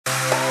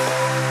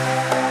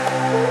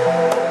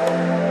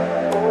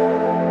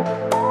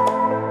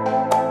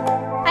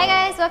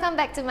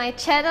back to my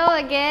channel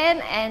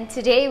again, and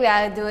today we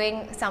are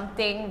doing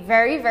something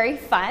very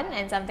fun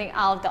and something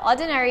out of the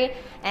ordinary,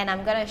 and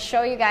I'm gonna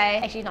show you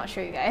guys, actually not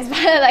show you guys,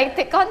 but like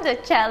take on the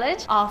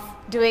challenge of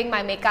doing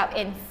my makeup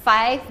in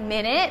 5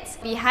 minutes.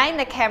 Behind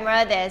the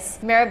camera there's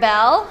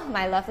Mirabelle,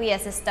 my lovely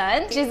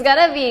assistant. She's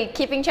gonna be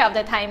keeping track of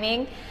the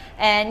timing,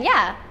 and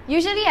yeah,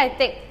 usually I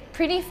take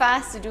pretty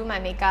fast to do my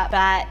makeup,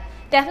 but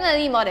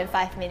definitely more than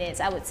 5 minutes.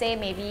 I would say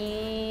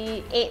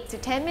maybe 8 to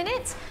 10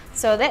 minutes.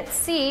 So let's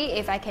see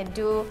if I can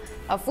do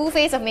a full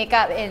face of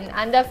makeup in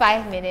under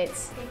 5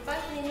 minutes. Okay,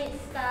 5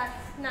 minutes starts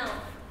now.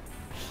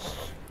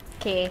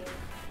 Okay,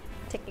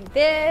 taking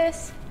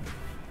this.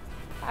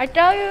 I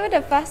tell you,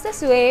 the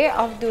fastest way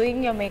of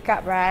doing your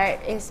makeup, right,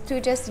 is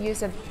to just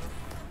use a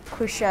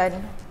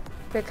cushion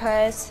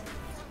because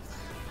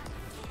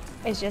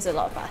it's just a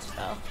lot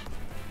faster.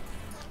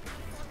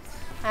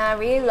 And I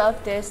really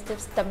love this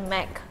is the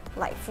MAC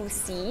Lightful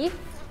C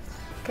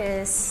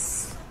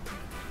because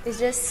it's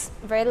just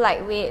very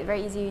lightweight,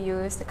 very easy to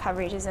use. The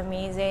coverage is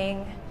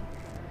amazing,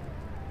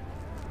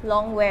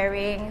 long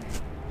wearing,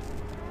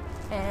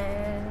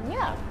 and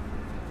yeah,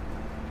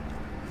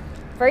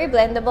 very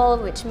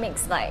blendable, which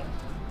makes like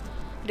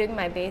doing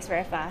my base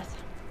very fast.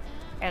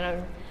 And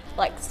I'm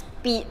like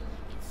speed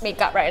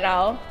makeup right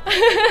now.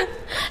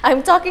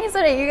 I'm talking so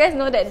that you guys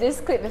know that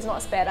this clip is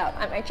not sped up.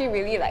 I'm actually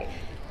really like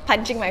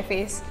punching my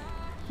face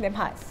damn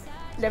hard,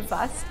 damn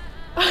fast.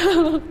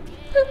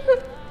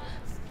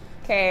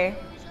 Okay,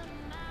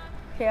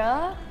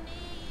 here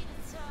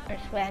is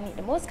where I need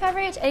the most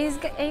coverage, and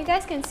you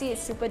guys can see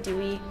it's super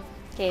dewy.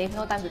 Okay,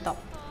 no time to talk,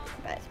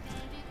 but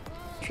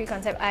 3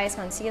 Concept Eyes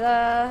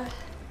Concealer.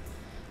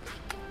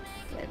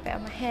 Get it back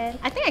on my hand.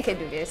 I think I can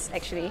do this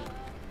actually.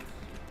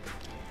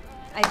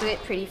 I do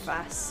it pretty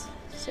fast,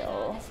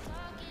 so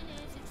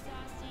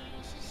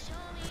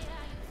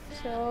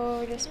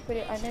just put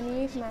it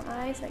underneath my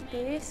eyes like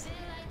this.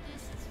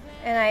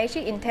 And I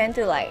actually intend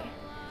to like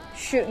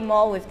shoot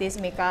more with this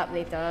makeup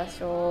later,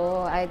 so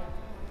I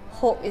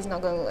hope it's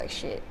not gonna look like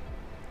shit.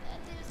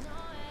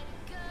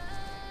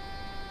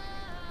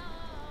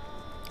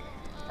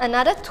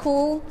 Another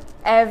tool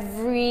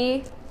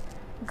every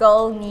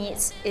girl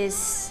needs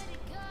is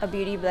a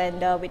beauty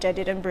blender, which I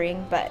didn't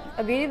bring, but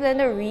a beauty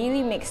blender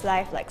really makes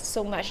life like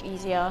so much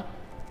easier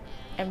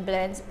and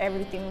blends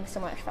everything so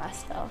much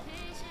faster.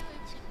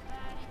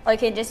 Or you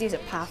can just use a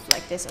puff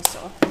like this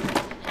also.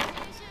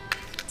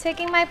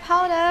 Taking my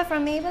powder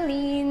from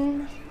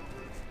Maybelline.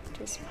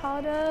 Just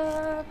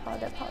powder.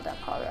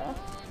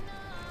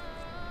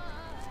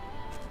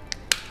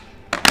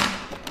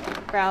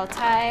 Brow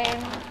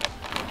time.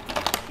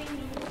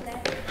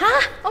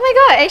 Huh? Oh my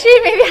god, actually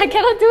maybe I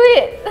cannot do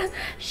it.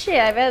 Shit,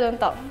 I better don't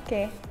talk.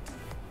 Okay.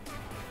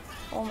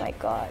 Oh my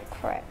god,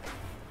 crap.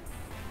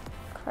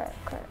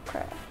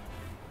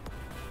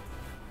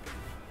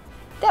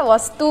 That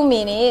was 2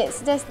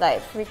 minutes. That's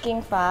like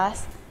freaking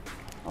fast.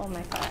 Oh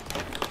my god.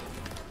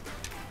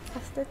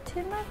 Faster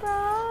tint my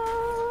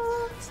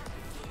brows.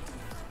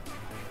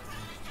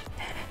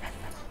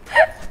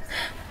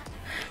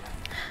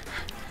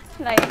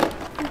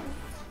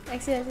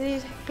 Like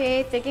seriously,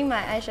 okay, taking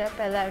my eyeshadow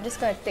palette, I'm just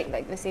gonna take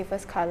like the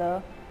safest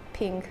color,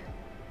 pink.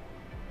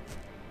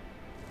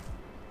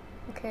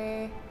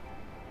 Okay.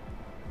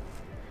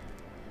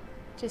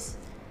 Just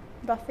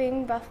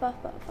buffing, buff.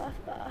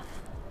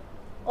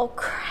 Oh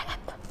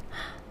crap!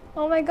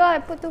 Oh my god, I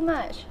put too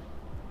much.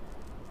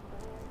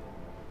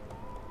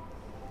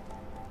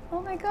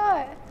 Oh my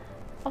god!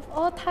 Of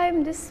all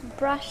time, this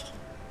brush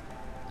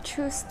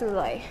choose to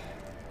like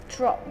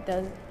drop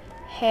the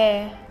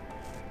hair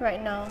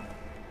right now.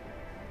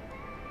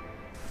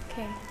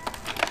 Okay,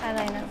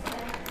 eyeliner.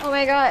 Oh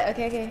my god,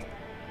 okay.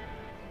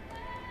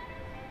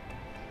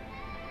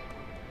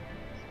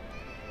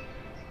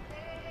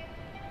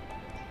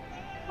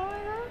 Oh my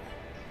god.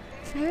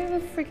 I haven't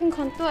even freaking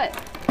contoured.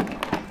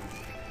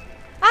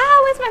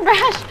 Ah, where's my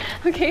brush?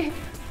 Okay.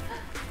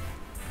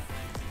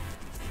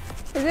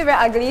 Is it very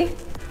ugly?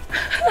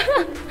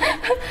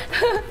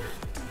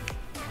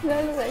 That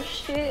looks like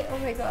shit. Oh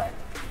my god.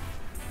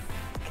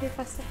 Okay,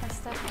 faster.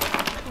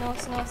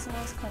 Nose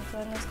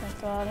contour.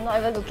 I'm not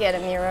even looking at the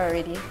mirror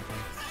already.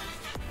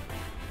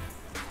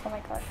 Oh my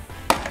god.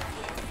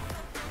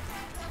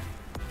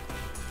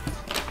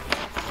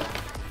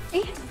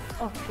 Eh?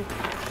 Oh, okay.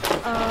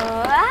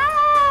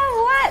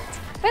 What?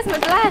 Where's my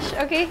blush?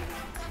 Okay.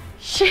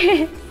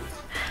 Shit.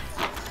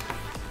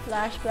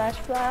 Blush.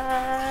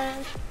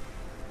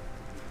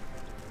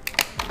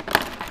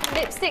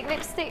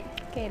 Lipstick.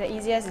 Okay, the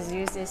easiest is to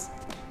use this.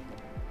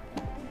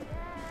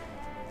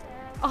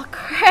 Oh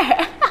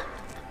crap!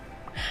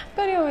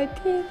 Got it on my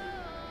teeth.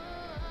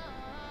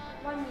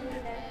 1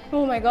 minute left.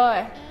 Oh my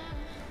god.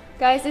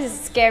 Guys, this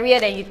is scarier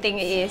than you think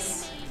it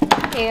is.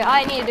 Okay, all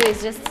I need to do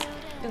is just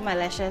do my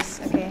lashes,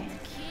 okay?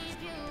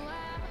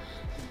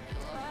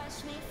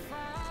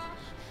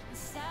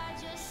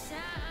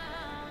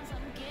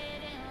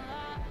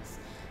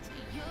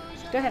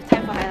 Do I have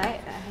time for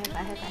highlight?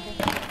 I have.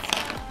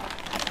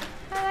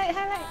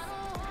 Highlight.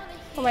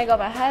 Oh my god,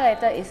 my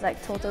highlighter is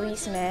like totally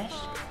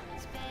smashed.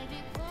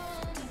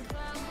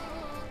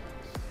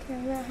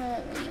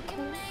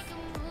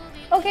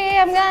 Okay,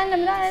 I'm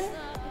done.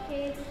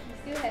 Okay,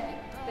 you still have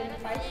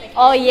 25 seconds.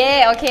 Oh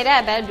yeah, okay,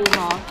 then I better do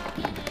more.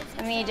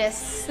 Let me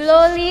just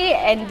slowly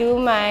and do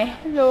my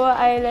lower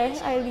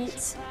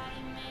eyelids.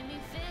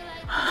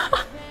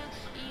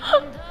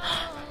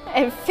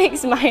 And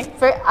fix my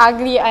very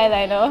ugly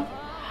eyeliner.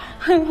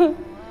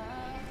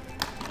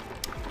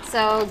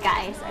 So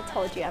guys, I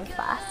told you I'm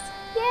fast.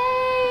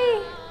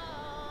 Yay!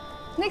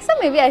 Next time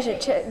maybe I should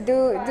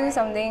do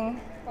something.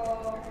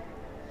 4,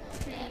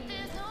 3, 2,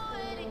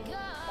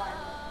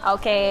 1.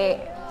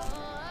 Okay.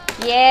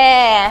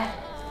 Yeah!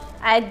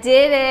 I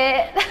did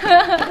it!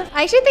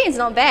 I actually think it's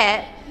not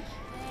bad.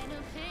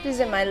 Just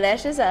that my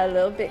lashes are a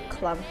little bit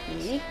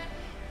clumpy.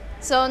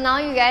 So now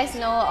you guys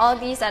know all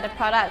these are the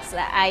products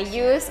that I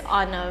use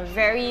on a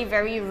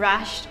very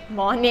rushed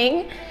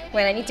morning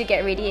when I need to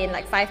get ready in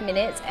like 5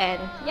 minutes, and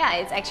yeah,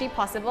 it's actually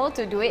possible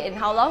to do it in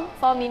how long?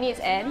 4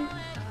 minutes and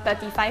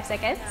 35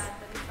 seconds.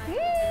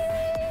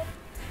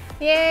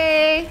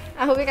 Yay!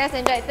 I hope you guys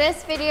enjoyed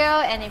this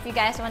video, and if you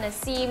guys want to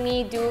see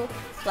me do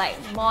like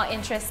more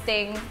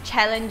interesting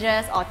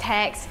challenges or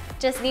tags,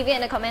 just leave it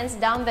in the comments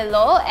down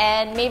below,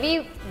 and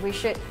maybe we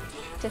should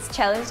just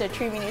challenge the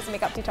 3 minutes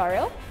makeup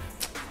tutorial.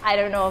 I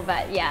don't know,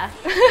 but yeah.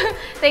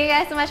 Thank you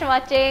guys so much for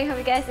watching. Hope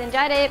you guys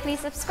enjoyed it. Please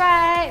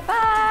subscribe.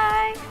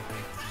 Bye!